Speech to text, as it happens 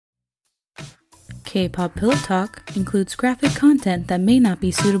K-Pop Pillow Talk includes graphic content that may not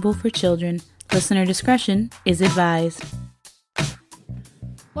be suitable for children. Listener discretion is advised.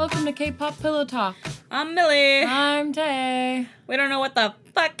 Welcome to K-Pop Pillow Talk. I'm Millie. I'm Tay. We don't know what the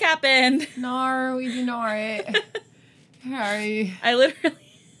fuck happened. No, we do not. Sorry. I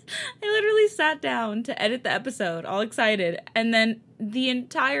literally sat down to edit the episode, all excited, and then the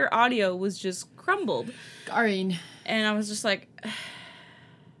entire audio was just crumbled. Garin. And I was just like...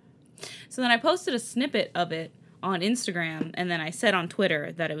 So then I posted a snippet of it on Instagram, and then I said on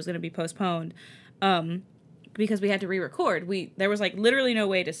Twitter that it was going to be postponed because we had to re-record. There was, like, literally no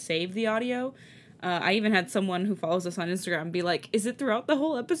way to save the audio. I even had someone who follows us on Instagram be like, is it throughout the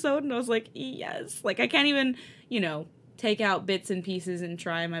whole episode? And I was like, yes. Like, I can't even, take out bits and pieces and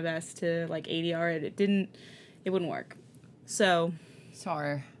try my best to, like, ADR it. It wouldn't work. So.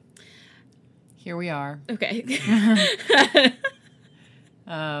 Sorry. Here we are. Okay.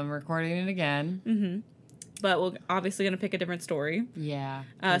 Recording it again. Mm-hmm. But we're obviously going to pick a different story. Yeah.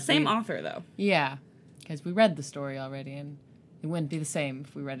 Same author, though. Yeah. Because we read the story already, and it wouldn't be the same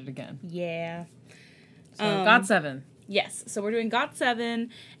if we read it again. Yeah. So, GOT7. Yes. So we're doing GOT7,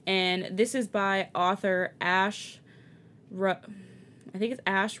 and this is by author Ash... I think it's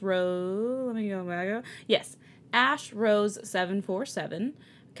Ash Rose... Let me go back. Yes. Ash Rose 747.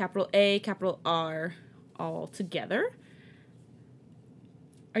 Capital A, capital R, all together.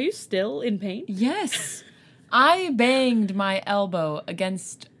 Are you still in pain? Yes. I banged my elbow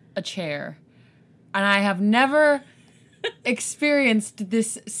against a chair, and I have never experienced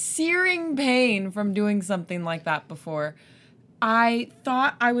this searing pain from doing something like that before. I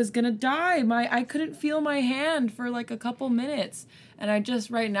thought I was gonna die. I couldn't feel my hand for like a couple minutes, and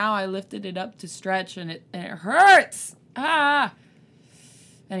right now I lifted it up to stretch, and it hurts. Ah.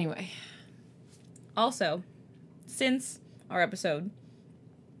 Anyway. Also, since our episode...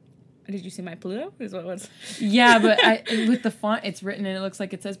 Did you see my Pluto? Is what it was. Yeah, but with the font, it's written and it looks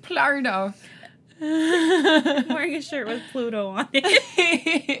like it says Pluto. I'm wearing a shirt with Pluto on it.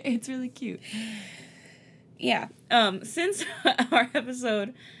 It's really cute. Yeah. Since our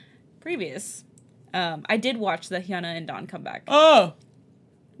episode previous, I did watch the Hyuna and Dawn comeback. Oh!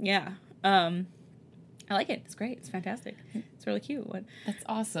 Yeah. I like it. It's great. It's fantastic. It's really cute. That's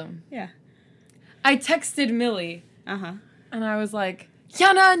awesome. Yeah. I texted Millie. Uh-huh. And I was like...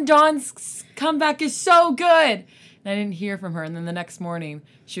 Hyuna and Dawn's comeback is so good. And I didn't hear from her. And then the next morning,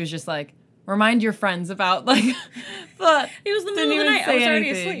 she was just like, remind your friends about, like, but it was the middle of the night. I was already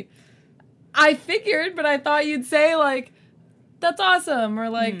asleep. I figured, but I thought you'd say, like, that's awesome. Or,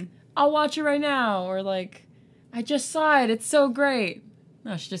 like, I'll watch it right now. Or, like, I just saw it. It's so great.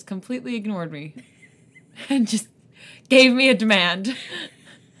 No, she just completely ignored me. And just gave me a demand.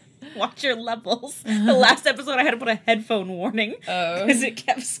 Watch your levels. The last episode, I had to put a headphone warning because it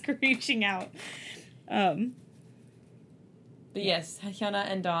kept screeching out. But yes, Hyuna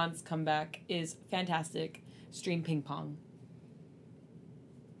and Dawn's comeback is fantastic. Stream ping pong.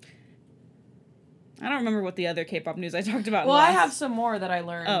 I don't remember what the other K-pop news I talked about. Well, I have some more that I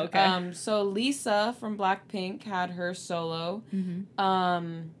learned. Oh, okay. So Lisa from Blackpink had her solo.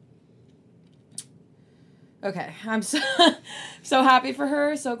 Mm-hmm. Okay, I'm so happy for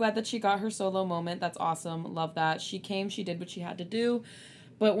her. So glad that she got her solo moment. That's awesome. Love that. She came, she did what she had to do.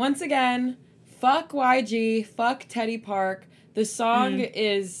 But once again, fuck YG, fuck Teddy Park. The song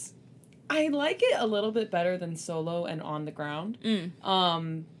is... I like it a little bit better than Solo and On the Ground.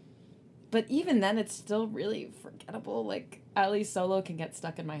 But even then, it's still really forgettable. Like, at least Solo can get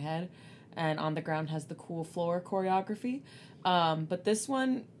stuck in my head. And On the Ground has the cool floor choreography. But this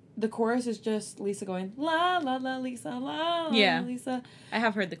one... The chorus is just Lisa going, la, la, la, Lisa, la, la, Lisa. I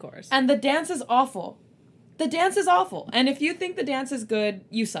have heard the chorus. And the dance is awful. The dance is awful. And if you think the dance is good,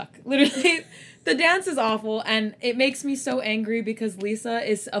 you suck. Literally, the dance is awful. And it makes me so angry because Lisa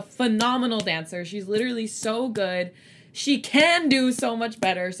is a phenomenal dancer. She's literally so good. She can do so much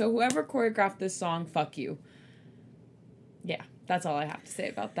better. So whoever choreographed this song, fuck you. Yeah, that's all I have to say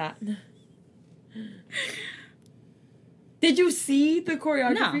about that. Did you see the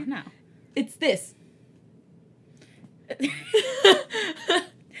choreography? No. It's this.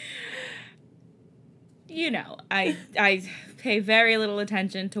 I pay very little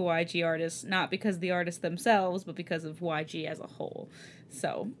attention to YG artists, not because of the artists themselves, but because of YG as a whole.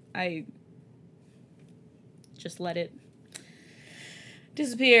 So I just let it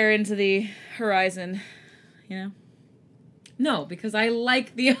disappear into the horizon, No, because I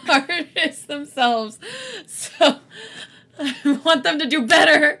like the artists themselves. So... I want them to do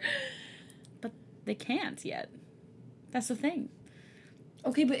better. But they can't yet. That's the thing.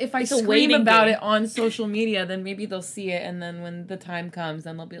 Okay, but if I scream about it on social media, then maybe they'll see it, and then when the time comes,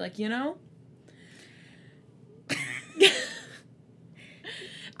 then they'll be like,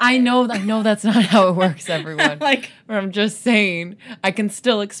 I know that's not how it works, everyone. Like, But I'm just saying, I can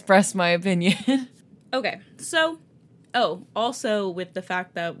still express my opinion. okay, so, also with the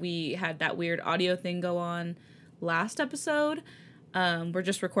fact that we had that weird audio thing go on last episode, we're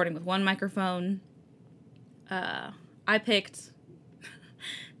just recording with one microphone. I picked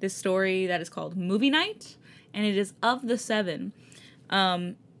this story that is called Movie Night, and it is of the 7.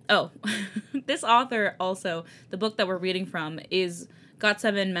 This author also, the book that we're reading from is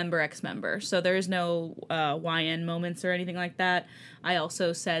GOT7 member X member, so there is no YN moments or anything like that. I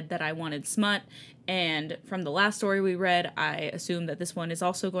also said that I wanted smut, and from the last story we read, I assumed that this one is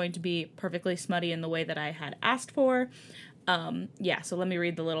also going to be perfectly smutty in the way that I had asked for. So let me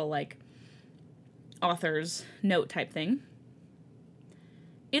read the little, like, author's note type thing.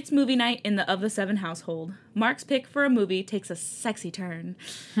 It's movie night in the Of the 7 household. Mark's pick for a movie takes a sexy turn.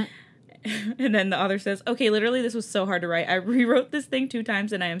 And then the author says, okay, literally this was so hard to write. I rewrote this thing 2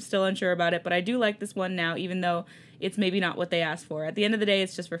 times and I am still unsure about it, but I do like this one now, even though it's maybe not what they asked for. At the end of the day,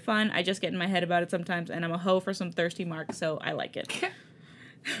 it's just for fun. I just get in my head about it sometimes, and I'm a hoe for some thirsty Mark, so I like it.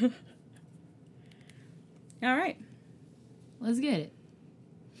 All right. Let's get it.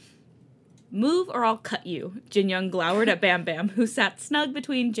 Move or I'll cut you, Jin Young glowered at Bam Bam, who sat snug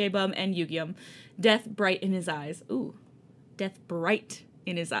between J-Bum and Yu-Gi-Um, death bright in his eyes. Ooh, death bright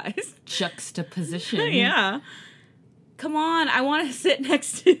in his eyes. Juxtaposition. Yeah. Come on, I want to sit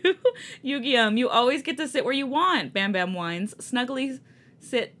next to Yu-Gi-Um. You always get to sit where you want, Bam Bam whines. Snuggly.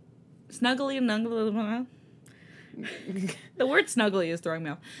 The word snuggly is throwing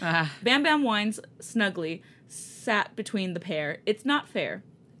me off. Bam Bam whines snugly, sat between the pair. It's not fair.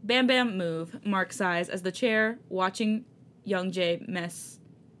 Bam Bam move, Mark sighs as the chair, watching Young Jay mess.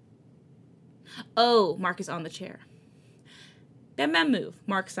 Oh, Mark is on the chair. Bam Bam move,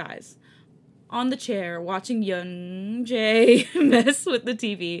 Mark sighs. On the chair, watching Young Jay mess with the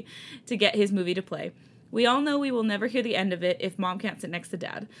TV to get his movie to play. We all know we will never hear the end of it if Mom can't sit next to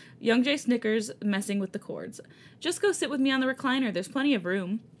Dad. Young Jay snickers, messing with the cords. Just go sit with me on the recliner, there's plenty of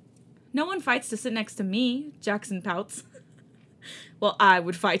room. No one fights to sit next to me, Jackson pouts. Well, I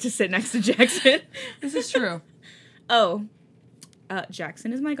would fight to sit next to Jackson. This is true.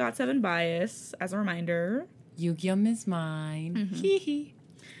 Jackson is my GOT7 bias, as a reminder. Yu-Gi-Um is mine. Mm-hmm. Hee hee.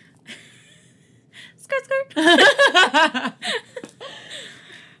 Skirt,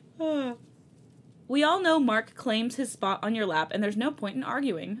 skirt. We all know Mark claims his spot on your lap, and there's no point in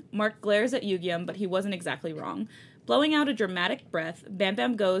arguing. Mark glares at Yu-Gi-Um, but he wasn't exactly wrong. Blowing out a dramatic breath, Bam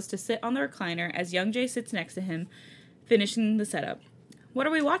Bam goes to sit on the recliner as Young Jay sits next to him, finishing the setup. What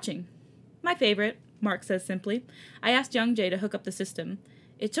are we watching? My favorite, Mark says simply. I asked Young Jay to hook up the system.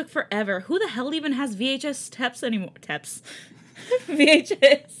 It took forever. Who the hell even has VHS tapes anymore? VHS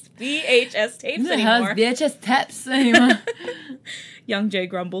tapes Who anymore. has VHS tapes anymore? Young Jay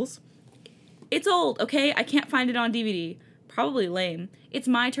grumbles. It's old, okay? I can't find it on DVD. Probably lame. It's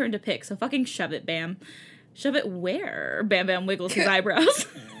my turn to pick, so fucking shove it, Bam. Shove it where? Bam Bam wiggles his eyebrows.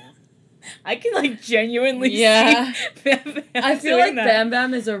 I can, like, genuinely see Bam Bam I feel like that. Bam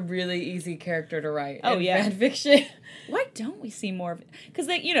Bam is a really easy character to write in fan fiction. Why don't we see more of it? Because,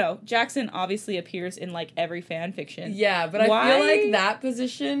 like, Jackson obviously appears in, like, every fan fiction. Yeah, but I feel like that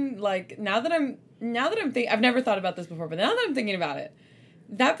position, like, now that I'm thinking, I've never thought about this before, but now that I'm thinking about it,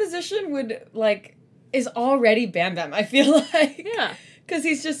 that position would, like, is already Bam Bam, I feel like. Yeah. Because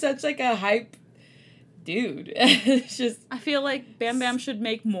he's just such, like, a hype dude. It's just... I feel like Bam Bam should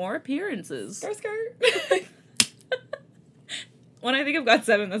make more appearances. Skirt, skirt. When I think of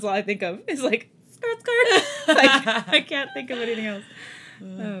GOT7, that's all I think of. Is, like, skirt, skirt. I can't think of anything else.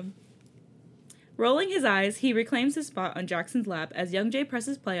 Rolling his eyes, he reclaims his spot on Jackson's lap as Young Jay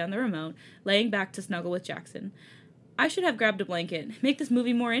presses play on the remote, laying back to snuggle with Jackson. I should have grabbed a blanket. Make this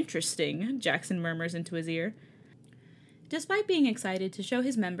movie more interesting, Jackson murmurs into his ear. Despite being excited to show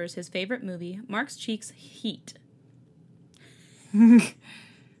his members his favorite movie, Mark's cheeks heat.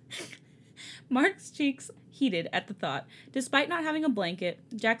 Mark's cheeks heated at the thought. Despite not having a blanket,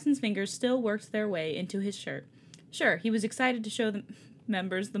 Jackson's fingers still worked their way into his shirt. Sure, he was excited to show the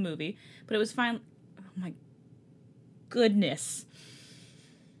members the movie, but it was fine. Oh my goodness.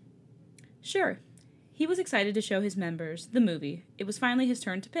 Sure, he was excited to show his members the movie. It was finally his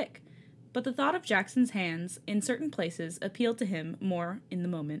turn to pick. But the thought of Jackson's hands in certain places appealed to him more in the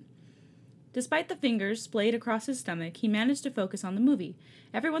moment. Despite the fingers splayed across his stomach, he managed to focus on the movie.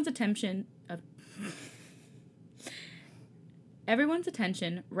 Everyone's attention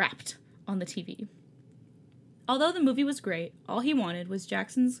wrapped on the TV. Although the movie was great, all he wanted was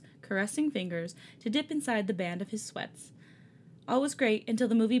Jackson's caressing fingers to dip inside the band of his sweats. All was great until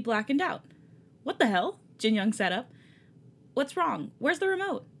the movie blackened out. What the hell? Jin Young sat up. What's wrong? Where's the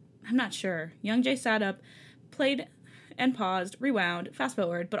remote? I'm not sure. Young Jae sat up, played and paused, rewound, fast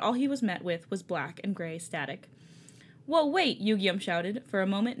forward, but all he was met with was black and gray static. Whoa, wait, Yu-Gi-Oh shouted. For a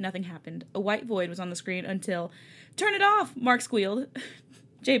moment, nothing happened. A white void was on the screen until... Turn it off, Mark squealed.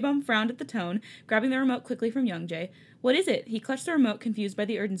 J-Bum frowned at the tone, grabbing the remote quickly from Young Jae. What is it? He clutched the remote, confused by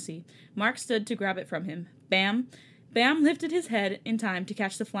the urgency. Mark stood to grab it from him. Bam! Bam lifted his head in time to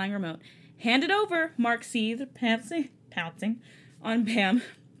catch the flying remote. Hand it over, Mark seethed, pouncing on Bam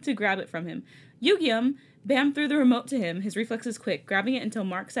to grab it from him. Yu-Gi-Oh! Bam threw the remote to him, his reflexes quick, grabbing it until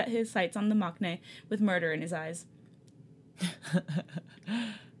Mark set his sights on the maknae with murder in his eyes.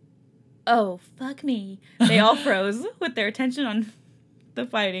 Oh, fuck me. They all froze, with their attention on the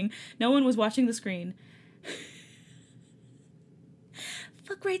fighting. No one was watching the screen.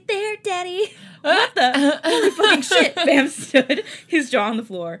 Fuck right there, Daddy. What the? Holy fucking shit. Bam stood, his jaw on the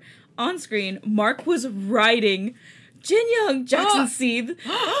floor. On screen, Mark was riding Jin Young, Jackson seethed.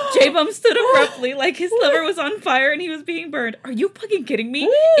 J-Bum stood abruptly like his liver was on fire and he was being burned. Are you fucking kidding me?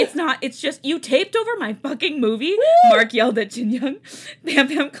 It's not. It's just you taped over my fucking movie. Mark yelled at Jin Young. Bam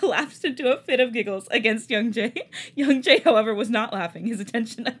Bam collapsed into a fit of giggles against Young Jae. Young Jae, however, was not laughing, his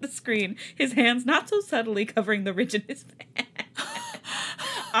attention at the screen, his hands not so subtly covering the ridge in his pants.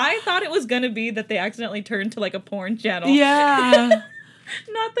 I thought it was gonna be that they accidentally turned to like a porn channel. Yeah.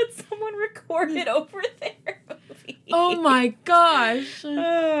 Not that someone recorded over their movie. Oh my gosh.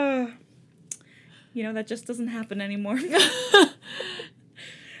 You know, that just doesn't happen anymore.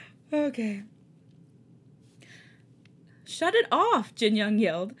 Okay. Shut it off, Jin Young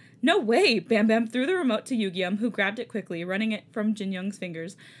yelled. No way! Bam Bam threw the remote to Yu-Gi-Oh, who grabbed it quickly, running it from Jin Young's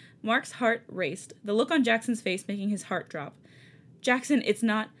fingers. Mark's heart raced, the look on Jackson's face making his heart drop. Jackson, it's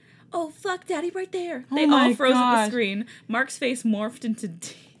not... Oh, fuck, Daddy, right there. They all froze at the screen. Mark's face morphed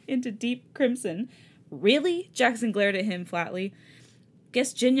into deep crimson. Really? Jackson glared at him flatly.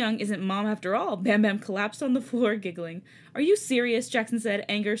 Guess Jin Young isn't Mom after all. Bam Bam collapsed on the floor, giggling. Are you serious? Jackson said,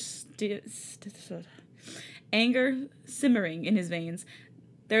 anger simmering in his veins.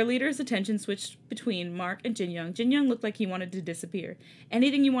 Their leader's attention switched between Mark and Jin Young. Jin Young looked like he wanted to disappear.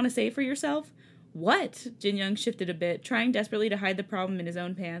 Anything you want to say for yourself? What? Jin Young shifted a bit, trying desperately to hide the problem in his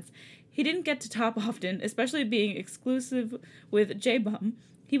own pants. He didn't get to top often, especially being exclusive with J-Bum.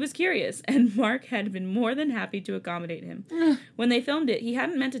 He was curious, and Mark had been more than happy to accommodate him. When they filmed it, he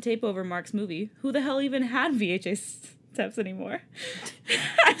hadn't meant to tape over Mark's movie. Who the hell even had VHS tapes anymore?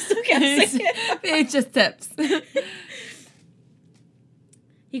 I still can't say it. VHS tapes.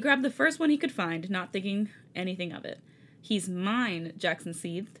 He grabbed the first one he could find, not thinking anything of it. He's mine, Jackson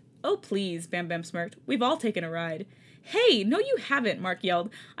seethed. Oh, please, Bam Bam smirked. We've all taken a ride. Hey, no you haven't, Mark yelled.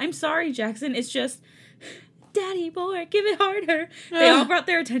 I'm sorry, Jackson, it's just... Daddy, boy, give it harder. They all brought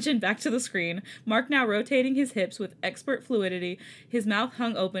their attention back to the screen. Mark now rotating his hips with expert fluidity, his mouth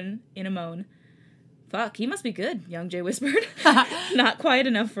hung open in a moan. Fuck, he must be good, Young Jae whispered. Not quiet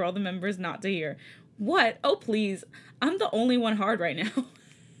enough for all the members not to hear. What? Oh, please. I'm the only one hard right now.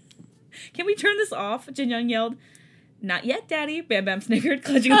 Can we turn this off? Jin Young yelled. Not yet, Daddy, Bam Bam snickered,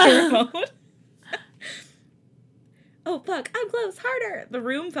 clutching the remote. Oh, fuck, I'm close, harder! The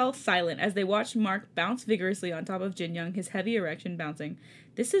room fell silent as they watched Mark bounce vigorously on top of Jin Young, his heavy erection bouncing.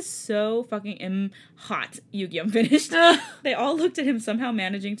 This is so fucking hot, Yu-Gi-Oh finished. They all looked at him, somehow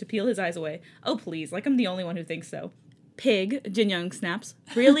managing to peel his eyes away. Oh, please, like I'm the only one who thinks so. Pig, Jin Young snaps.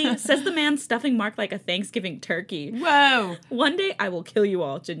 Really? Says the man stuffing Mark like a Thanksgiving turkey. Whoa. One day I will kill you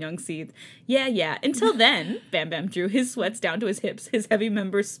all, Jin Young seethed. Yeah. Until then, Bam Bam drew his sweats down to his hips, his heavy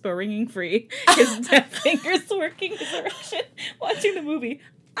members springing free, his deft fingers working his erection, watching the movie.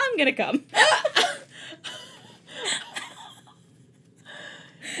 I'm gonna come.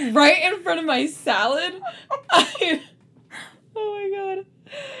 Right in front of my salad? Oh my god.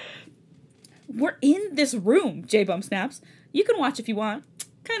 We're in this room, J-Bum snaps. You can watch if you want.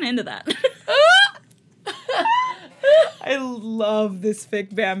 Kinda into that. I love this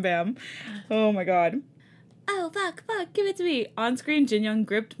fic Bam Bam. Oh my god. Oh, fuck, give it to me. On screen, Jin Young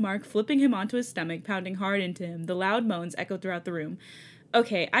gripped Mark, flipping him onto his stomach, pounding hard into him. The loud moans echoed throughout the room.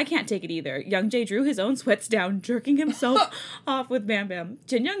 Okay, I can't take it either. Young Jae drew his own sweats down, jerking himself off with Bam Bam.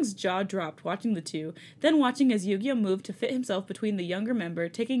 Jin Young's jaw dropped, watching the two, then watching as Yu-Gi-Oh moved to fit himself between the younger member,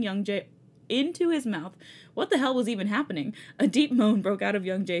 taking Young Jae into his mouth. What the hell was even happening? A deep moan broke out of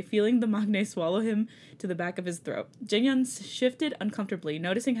Young Jae, feeling the maknae swallow him to the back of his throat. Jin Young shifted uncomfortably,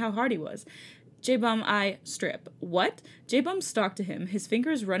 noticing how hard he was. J-Bum, I strip. What? J-Bum stalked to him, his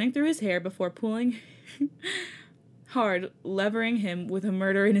fingers running through his hair before pulling hard, levering him with a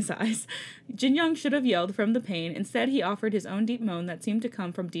murder in his eyes. Jin Young should have yelled from the pain. Instead, he offered his own deep moan that seemed to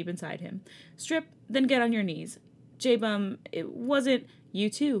come from deep inside him. Strip, then get on your knees. J-Bum, it wasn't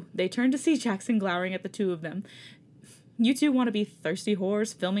you two. They turned to see Jackson glowering at the two of them. You two want to be thirsty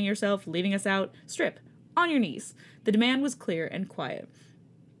whores, filming yourself, leaving us out? Strip. On your knees. The demand was clear and quiet.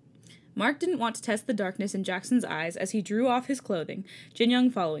 Mark didn't want to test the darkness in Jackson's eyes as he drew off his clothing, Jin Young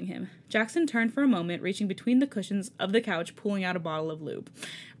following him. Jackson turned for a moment, reaching between the cushions of the couch, pulling out a bottle of lube.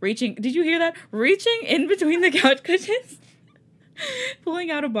 Did you hear that? Reaching in between the couch cushions? Pulling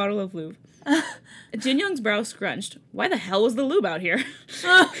out a bottle of lube. Jin Young's brow scrunched. Why the hell was the lube out here?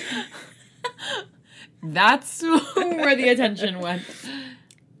 That's where the attention went.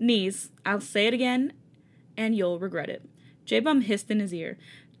 Knees. I'll say it again, and you'll regret it. J-Bum hissed in his ear.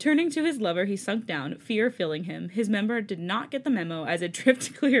 Turning to his lover, he sunk down, fear filling him. His member did not get the memo as it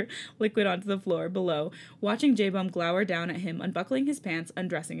dripped clear liquid onto the floor below, watching J-Bum glower down at him, unbuckling his pants,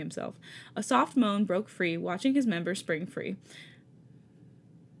 undressing himself. A soft moan broke free, watching his member spring free.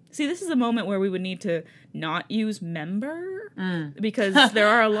 See, this is a moment where we would need to not use member, because there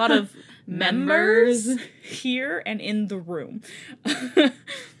are a lot of members here and in the room.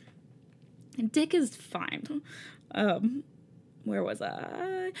 Dick is fine. Where was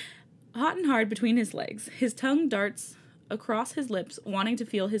I? Hot and hard between his legs. His tongue darts across his lips, wanting to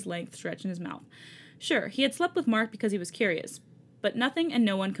feel his length stretch in his mouth. Sure, he had slept with Mark because he was curious, but nothing and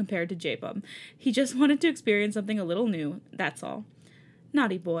no one compared to J-Bum. He just wanted to experience something a little new, that's all.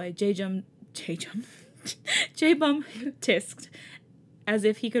 Naughty boy, J-Bum tisked, as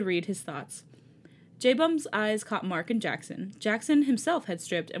if he could read his thoughts. J-Bum's eyes caught Mark and Jackson. Jackson himself had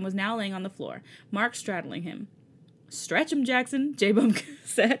stripped and was now laying on the floor, Mark straddling him. Stretch him, Jackson, J-Bum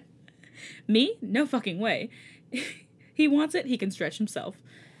said. Me? No fucking way. He wants it, he can stretch himself.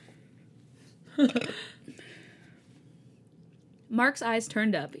 Mark's eyes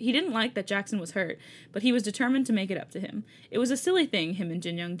turned up. He didn't like that Jackson was hurt, but he was determined to make it up to him. It was a silly thing him and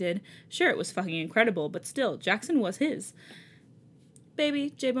Jin Young did. Sure, it was fucking incredible, but still, Jackson was his. Baby,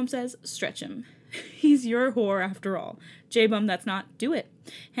 J-Bum says, stretch him. He's your whore after all. J-Bum, that's not. Do it.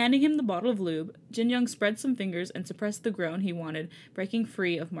 Handing him the bottle of lube, Jin Young spread some fingers and suppressed the groan he wanted, breaking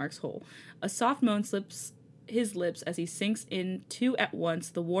free of Mark's hole. A soft moan slips his lips as he sinks in two at once,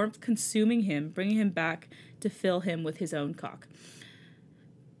 the warmth consuming him, bringing him back to fill him with his own cock.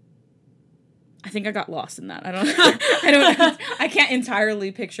 I think I got lost in that. I can't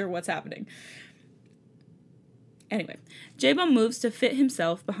entirely picture what's happening. Anyway, J-Bum moves to fit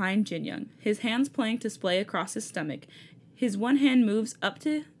himself behind Jin Young, his hands playing to splay across his stomach. His one hand moves up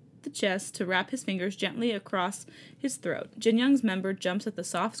to the chest to wrap his fingers gently across his throat. Jin Young's member jumps at the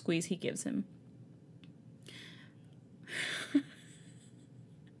soft squeeze he gives him.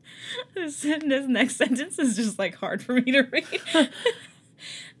 This next sentence is just, hard for me to read.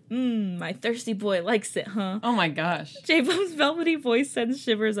 My thirsty boy likes it, huh? Oh my gosh. J-Bum's velvety voice sends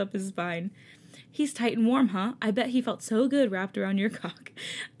shivers up his spine. He's tight and warm, huh? I bet he felt so good wrapped around your cock.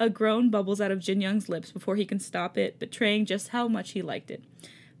 A groan bubbles out of Jin Young's lips before he can stop it, betraying just how much he liked it.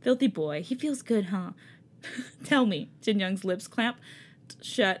 Filthy boy, he feels good, huh? Tell me. Jin Young's lips clamp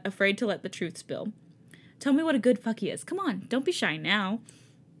shut, afraid to let the truth spill. Tell me what a good fuck he is. Come on, don't be shy now.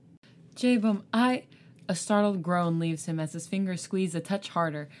 J-Bum, A startled groan leaves him as his fingers squeeze a touch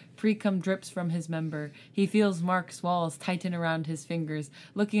harder. Pre-cum drips from his member. He feels Mark's walls tighten around his fingers,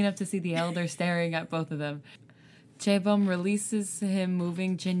 looking up to see the elder staring at both of them. J-Bum releases him,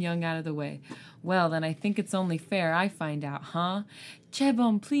 moving Jin Young out of the way. Well, then I think it's only fair I find out, huh?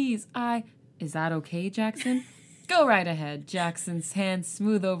 J-Bum, please, Is that okay, Jackson? Go right ahead. Jackson's hands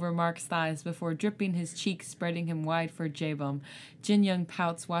smooth over Mark's thighs before dripping his cheeks, spreading him wide for J-Bum. Jin Young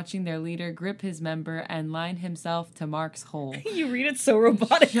pouts, watching their leader grip his member and line himself to Mark's hole. You read it so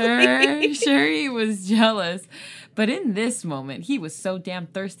robotically. Sure, he was jealous. But in this moment, he was so damn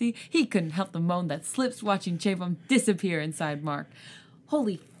thirsty, he couldn't help the moan that slips watching J-Bum disappear inside Mark.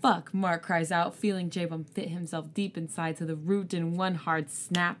 Holy fuck, Mark cries out, feeling J-Bum fit himself deep inside to the root in one hard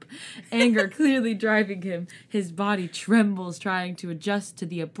snap. Anger clearly driving him. His body trembles, trying to adjust to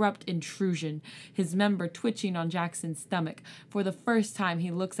the abrupt intrusion, his member twitching on Jackson's stomach. For the first time,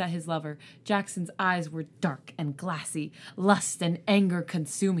 he looks at his lover. Jackson's eyes were dark and glassy, lust and anger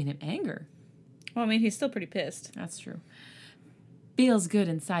consuming him. Anger? Well, I mean, he's still pretty pissed. That's true. Feels good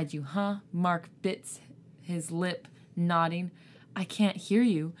inside you, huh? Mark bits his lip, nodding. I can't hear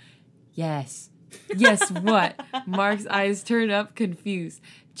you. Yes. Yes, what? Mark's eyes turn up, confused.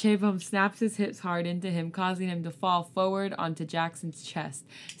 J-Bum snaps his hips hard into him, causing him to fall forward onto Jackson's chest.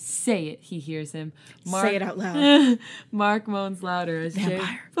 Say it, he hears him. Say it out loud. Mark moans louder as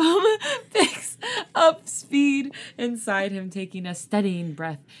J-Bum picks up speed inside him, taking a steadying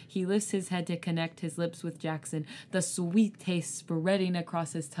breath. He lifts his head to connect his lips with Jackson, the sweet taste spreading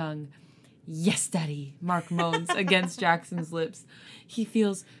across his tongue. Yes, Daddy, Mark moans against Jackson's lips. He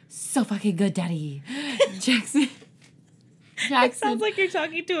feels so fucking good, Daddy. Jackson. It sounds like you're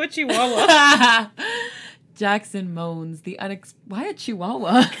talking to a chihuahua. Jackson moans Why a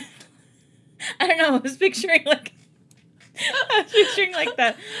chihuahua? I don't know. I was picturing like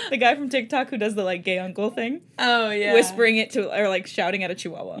that the guy from TikTok who does the like gay uncle thing. Oh yeah. Whispering it to or like shouting at a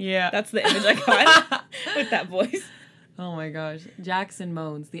chihuahua. Yeah. That's the image I got with that voice. Oh my gosh. Jackson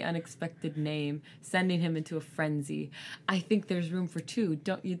moans the unexpected name, sending him into a frenzy. I think there's room for two,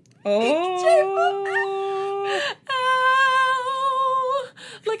 don't you? Oh. Ow.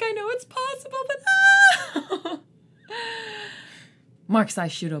 Like I know it's possible, but ow. Mark's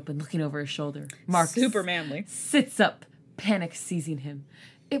eyes shoot open, looking over his shoulder. Mark super manly. Sits up, panic seizing him.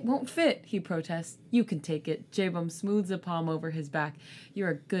 It won't fit, he protests. You can take it. J-Bum smooths a palm over his back. You're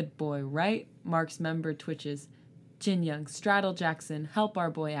a good boy, right? Mark's member twitches. Jin Young, straddle Jackson, help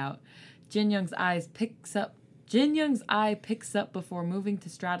our boy out. Jin Young's eye picks up before moving to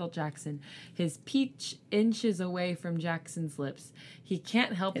straddle Jackson. His peach inches away from Jackson's lips. He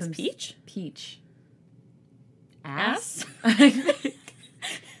can't help him. Peach? Peach. Ass? I think.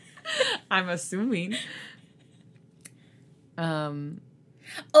 I'm assuming.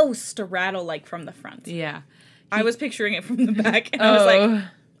 Straddle like from the front. Yeah. I was picturing it from the back, and I was like,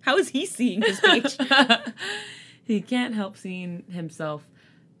 how is he seeing his peach? He can't help seeing himself.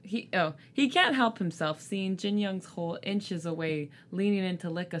 He can't help himself seeing Jin Young's hole inches away, leaning in to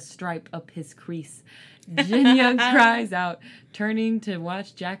lick a stripe up his crease. Jin Young cries out, turning to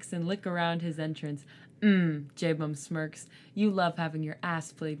watch Jackson lick around his entrance. J-Bum smirks. You love having your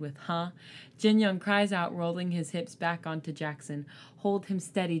ass played with, huh? Jin Young cries out, rolling his hips back onto Jackson. Hold him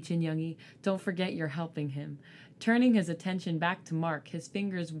steady, Jin Youngie. Don't forget you're helping him. Turning his attention back to Mark, his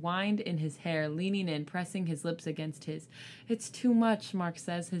fingers wind in his hair, leaning in, pressing his lips against his. It's too much, Mark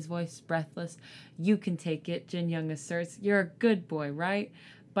says, his voice breathless. You can take it, Jin Young asserts. You're a good boy, right?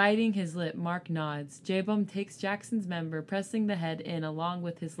 Biting his lip, Mark nods. J-Bum takes Jackson's member, pressing the head in along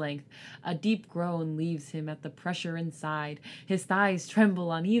with his length. A deep groan leaves him at the pressure inside. His thighs tremble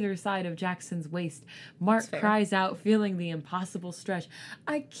on either side of Jackson's waist. Mark cries out, feeling the impossible stretch.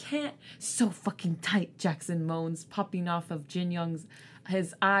 I can't. So fucking tight, Jackson moans, popping off of Jin Young's,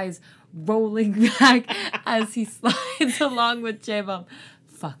 his eyes rolling back as he slides along with J-Bum.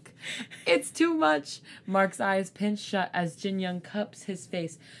 Fuck. It's too much. Mark's eyes pinch shut as Jin Young cups his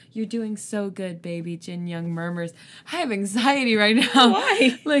face. You're doing so good, baby, Jin Young murmurs. I have anxiety right now.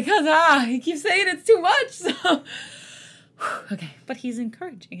 Why? Like, he keeps saying it's too much. So, okay. But he's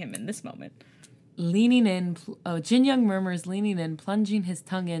encouraging him in this moment. Leaning in, Jin Young murmurs, leaning in, plunging his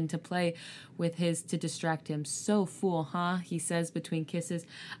tongue in to play with his to distract him. So full, huh? He says between kisses.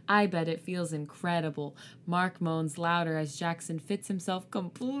 I bet it feels incredible. Mark moans louder as Jackson fits himself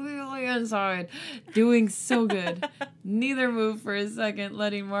completely inside, doing so good. Neither move for a second,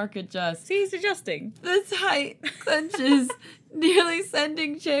 letting Mark adjust. See, he's adjusting. The tight clenches, nearly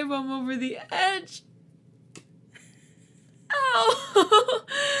sending J-Bum over the edge.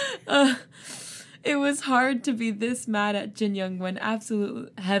 Ow! It was hard to be this mad at Jin Young when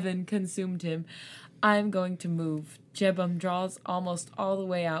absolute heaven consumed him. I'm going to move. J-Bum draws almost all the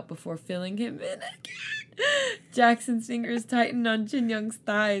way out before filling him in again. Jackson's fingers tightened on Jin Young's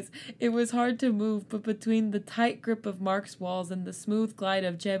thighs. It was hard to move, but between the tight grip of Mark's walls and the smooth glide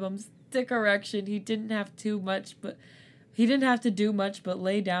of J-Bum's thick erection, he didn't have to do much but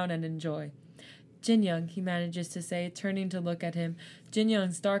lay down and enjoy. Jin Young, he manages to say, turning to look at him. Jin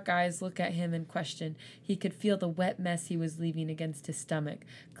Young's dark eyes look at him in question. He could feel the wet mess he was leaving against his stomach.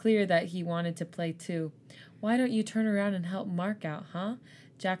 Clear that he wanted to play too. Why don't you turn around and help Mark out, huh?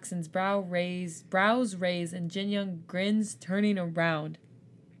 Jackson's brows raise, and Jin Young grins, turning around.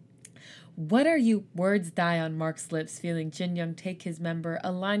 What are you? Words die on Mark's lips, feeling Jin Young take his member,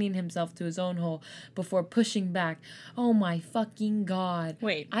 aligning himself to his own hole before pushing back. Oh my fucking God.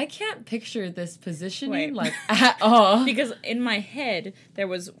 Wait. I can't picture this positioning at all. Because in my head, there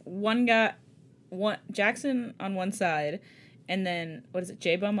was Jackson on one side, and then,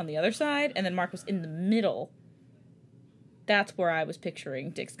 J-Bum on the other side, and then Mark was in the middle. That's where I was picturing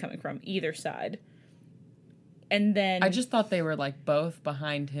dicks coming from, either side. And then I just thought they were both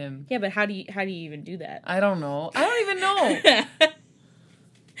behind him. Yeah, but how do you even do that? I don't know. I don't even know.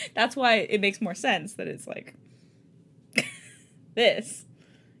 That's why it makes more sense that it's this,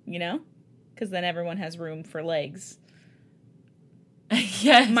 because then everyone has room for legs.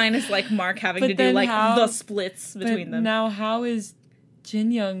 Yes. Minus Mark having to do the splits between them. Now how is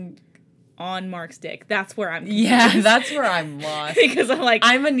Jin Young on Mark's dick? That's where I'm confused. Yeah, that's where I'm lost. Because I'm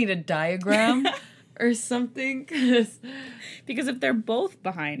I'm gonna need a diagram. Or something, because if they're both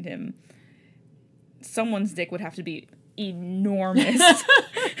behind him, someone's dick would have to be enormous.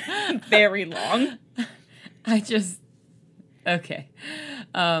 Very long. Okay.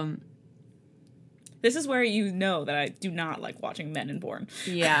 This is where you know that I do not like watching men in porn.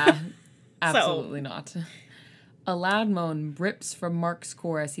 Yeah, absolutely not. A loud moan rips from Mark's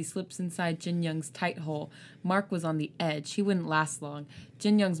core as he slips inside Jin Young's tight hole. Mark was on the edge. He wouldn't last long.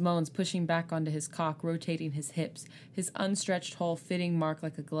 Jin Young's moans pushing back onto his cock, rotating his hips, his unstretched hole fitting Mark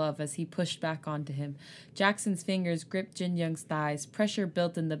like a glove as he pushed back onto him. Jackson's fingers gripped Jin Young's thighs. Pressure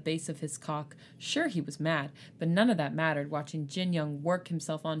built in the base of his cock. Sure, he was mad, but none of that mattered watching Jin Young work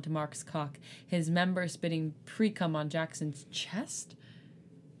himself onto Mark's cock, his member spitting pre-cum on Jackson's chest?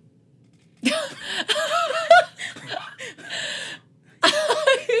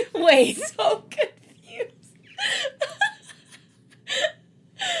 Wait. So confused.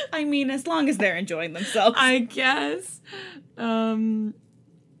 I mean, as long as they're enjoying themselves. I guess. Jin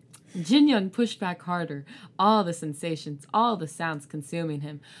Young pushed back harder, all the sensations, all the sounds consuming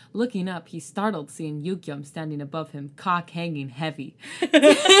him. Looking up, he startled seeing Yukyum standing above him, cock hanging heavy.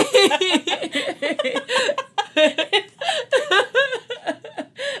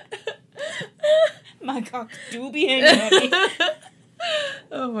 My cock do be hanging heavy.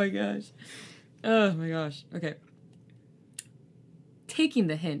 Oh my gosh. Oh my gosh. Okay. Taking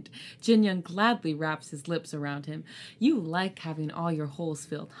the hint, Jin Young gladly wraps his lips around him. You like having all your holes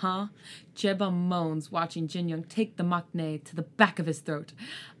filled, huh? Jebum moans, watching Jin Young take the maknae to the back of his throat.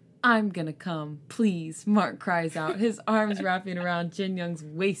 I'm gonna come, please, Mark cries out, his arms wrapping around Jin Young's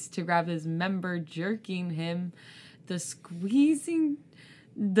waist to grab his member, jerking him. The squeeze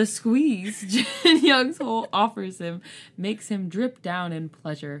Jin Young's hole offers him makes him drip down in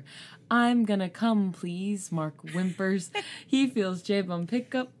pleasure. I'm gonna come, please, Mark whimpers. He feels Jebum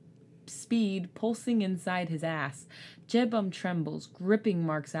pick up speed, pulsing inside his ass. Jebum trembles, gripping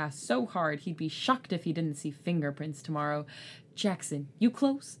Mark's ass so hard he'd be shocked if he didn't see fingerprints tomorrow. Jackson, you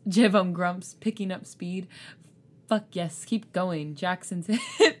close? Jebum grumps, picking up speed. Fuck yes, keep going. Jackson's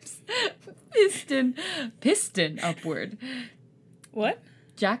hips piston upward. What?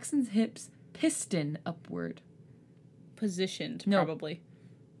 Jackson's hips piston upward. Positioned, No. probably.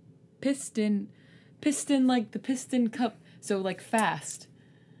 Piston like the piston cup, so like fast.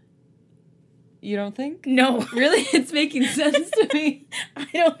 You don't think? No. Really? It's making sense to me. I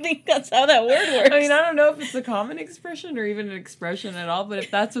don't think that's how that word works. I mean, I don't know if it's a common expression or even an expression at all, but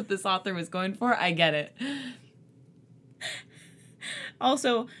if that's what this author was going for, I get it.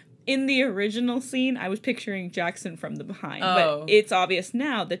 Also, in the original scene, I was picturing Jackson from the behind, Oh. but it's obvious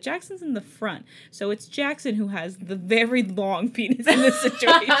now that Jackson's in the front. So it's Jackson who has the very long penis in this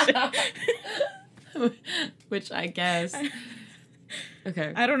situation. Which I guess.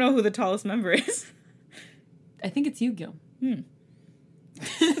 Okay. I don't know who the tallest member is. I think it's Yu-Gi-Oh!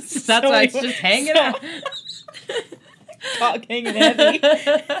 That's So why it's anyway, just hanging so- out. Cock hanging heavy.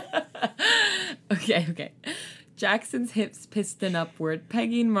 Okay. Jackson's hips piston upward,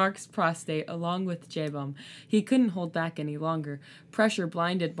 pegging Mark's prostate along with Jebum. He couldn't hold back any longer. Pressure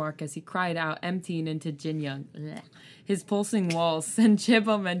blinded Mark as he cried out, emptying into Jin Young. Blech. His pulsing walls sent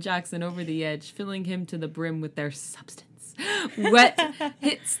Jebum and Jackson over the edge, filling him to the brim with their substance. Wet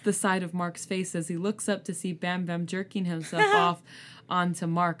hits the side of Mark's face as he looks up to see Bam Bam jerking himself off onto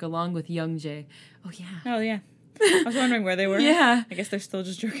Mark along with Young Jae. Oh, yeah. Oh, yeah. I was wondering where they were. Yeah. I guess they're still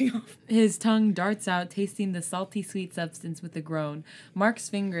just jerking off. His tongue darts out, tasting the salty sweet substance with a groan. Mark's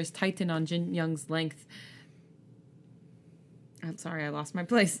fingers tighten on Jin Young's length. I'm sorry, I lost my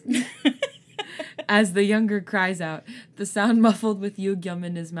place. As the younger cries out, the sound muffled with Yu-Gyum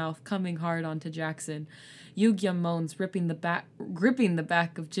in his mouth, coming hard onto Jackson. Yu-Gyum moans, gripping the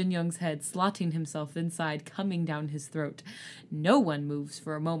back of Jin Young's head, slotting himself inside, coming down his throat. No one moves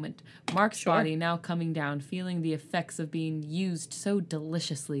for a moment. Mark's body now coming down, feeling the effects of being used so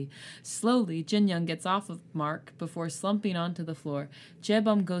deliciously. Slowly, Jin Young gets off of Mark before slumping onto the floor.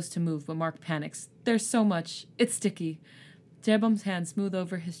 Jebum goes to move, but Mark panics. There's so much. It's sticky. Jebum's hands smooth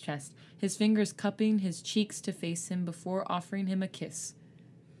over his chest, his fingers cupping his cheeks to face him before offering him a kiss.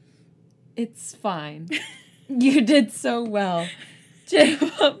 It's fine. You did so well.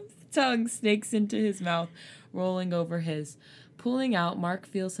 Jebum's tongue snakes into his mouth, rolling over his. Pulling out, Mark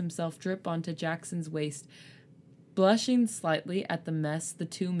feels himself drip onto Jackson's waist, blushing slightly at the mess the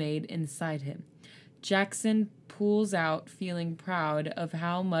two made inside him. Jackson pulls out, feeling proud of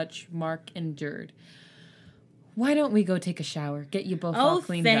how much Mark endured. Why don't we go take a shower? Get you both all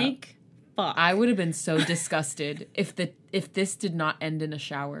cleaned up. Fuck. I would have been so disgusted if this did not end in a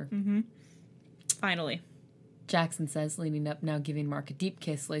shower. Mm-hmm. Finally. Jackson says, leaning up, now giving Mark a deep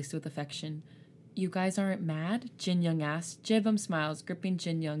kiss laced with affection. You guys aren't mad? Jin Young asks. Jae-bum smiles, gripping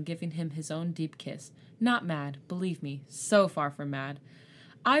Jin Young, giving him his own deep kiss. Not mad, believe me. So far from mad.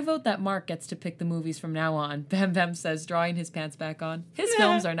 I vote that Mark gets to pick the movies from now on, Bam Bam says, drawing his pants back on. His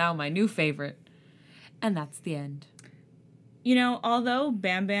films are now my new favorite. And that's the end. You know, although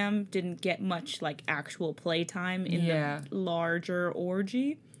Bam Bam didn't get much, like, actual playtime in the larger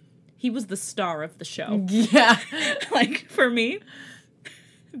orgy, he was the star of the show. Yeah. Like, for me,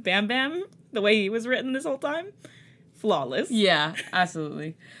 Bam Bam, the way he was written this whole time, flawless. Yeah,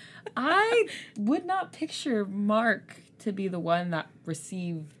 absolutely. I would not picture Mark to be the one that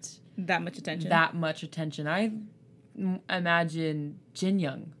received that much attention. I imagine Jin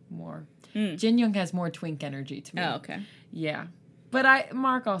Young more. Jin Young has more twink energy to me. Oh, okay. Yeah. But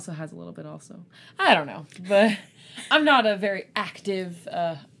Mark also has a little bit also. I don't know. But I'm not a very active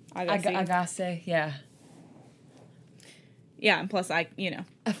Agase. Yeah. Yeah, and plus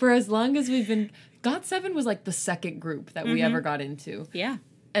For as long as we've been... GOT7 was like the second group that we ever got into. Yeah.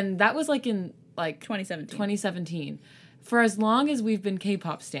 And that was like in 2017. For as long as we've been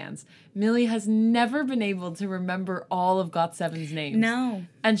K-pop stans, Millie has never been able to remember all of GOT7's names. No.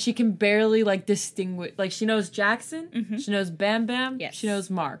 And she can barely, like, distinguish... Like, she knows Jackson, she knows Bam Bam, she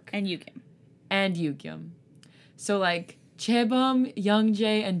knows Mark. And Yugyum. And Yugyum. So, like, Chaebum,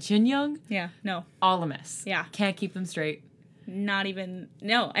 Youngjae, and Jin Young... Yeah, no. All a mess. Yeah. Can't keep them straight. Not even...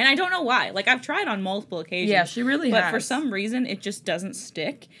 No. And I don't know why. Like, I've tried on multiple occasions. Yeah, she really has. But for some reason, it just doesn't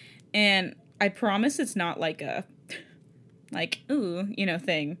stick. And I promise it's not like a...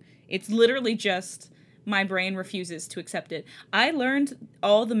 thing. It's literally just my brain refuses to accept it. I learned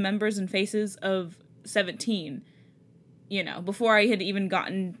all the members and faces of 17, before I had even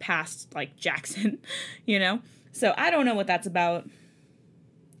gotten past, like, Jackson, So I don't know what that's about.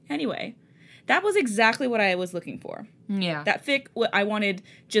 Anyway, that was exactly what I was looking for. Yeah. That fic, I wanted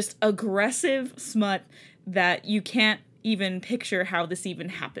just aggressive smut that you can't even picture how this even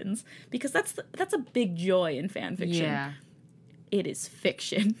happens. Because that's a big joy in fan fiction. Yeah. It is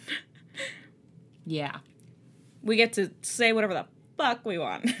fiction. Yeah. We get to say whatever the fuck we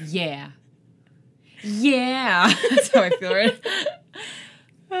want. Yeah. Yeah. That's how I feel, right?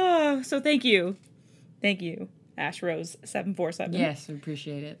 Oh, so thank you. Thank you, Ash Rose 747. Yes, we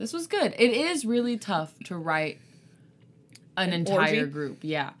appreciate it. This was good. It is really tough to write an entire group.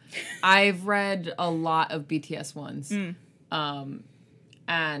 Yeah. I've read a lot of BTS ones.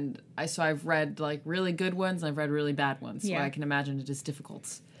 And I've read, like, really good ones, and I've read really bad ones. So I can imagine it is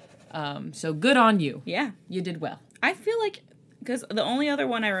difficult. So good on you. Yeah. You did well. I feel like, because the only other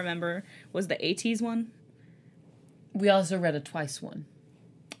one I remember was the ATEEZ one. We also read a Twice one.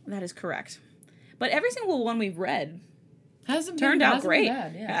 That is correct. But every single one we've read turned out great.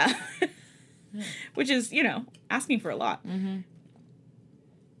 Bad, yeah. Which is, asking for a lot. Mm-hmm.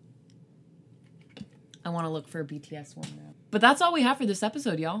 I want to look for a BTS one now. But that's all we have for this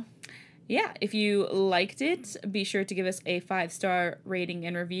episode, y'all. Yeah, if you liked it, be sure to give us a 5-star rating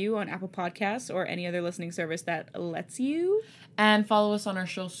and review on Apple Podcasts or any other listening service that lets you. And follow us on our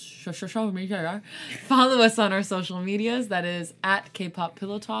social media. Follow us on our social medias. That is at K-Pop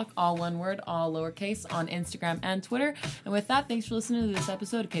Pillow Talk, all one word, all lowercase, on Instagram and Twitter. And with that, thanks for listening to this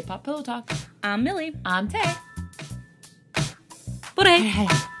episode of K-Pop Pillow Talk. I'm Millie. I'm Tay.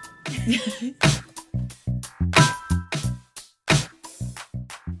 Bye.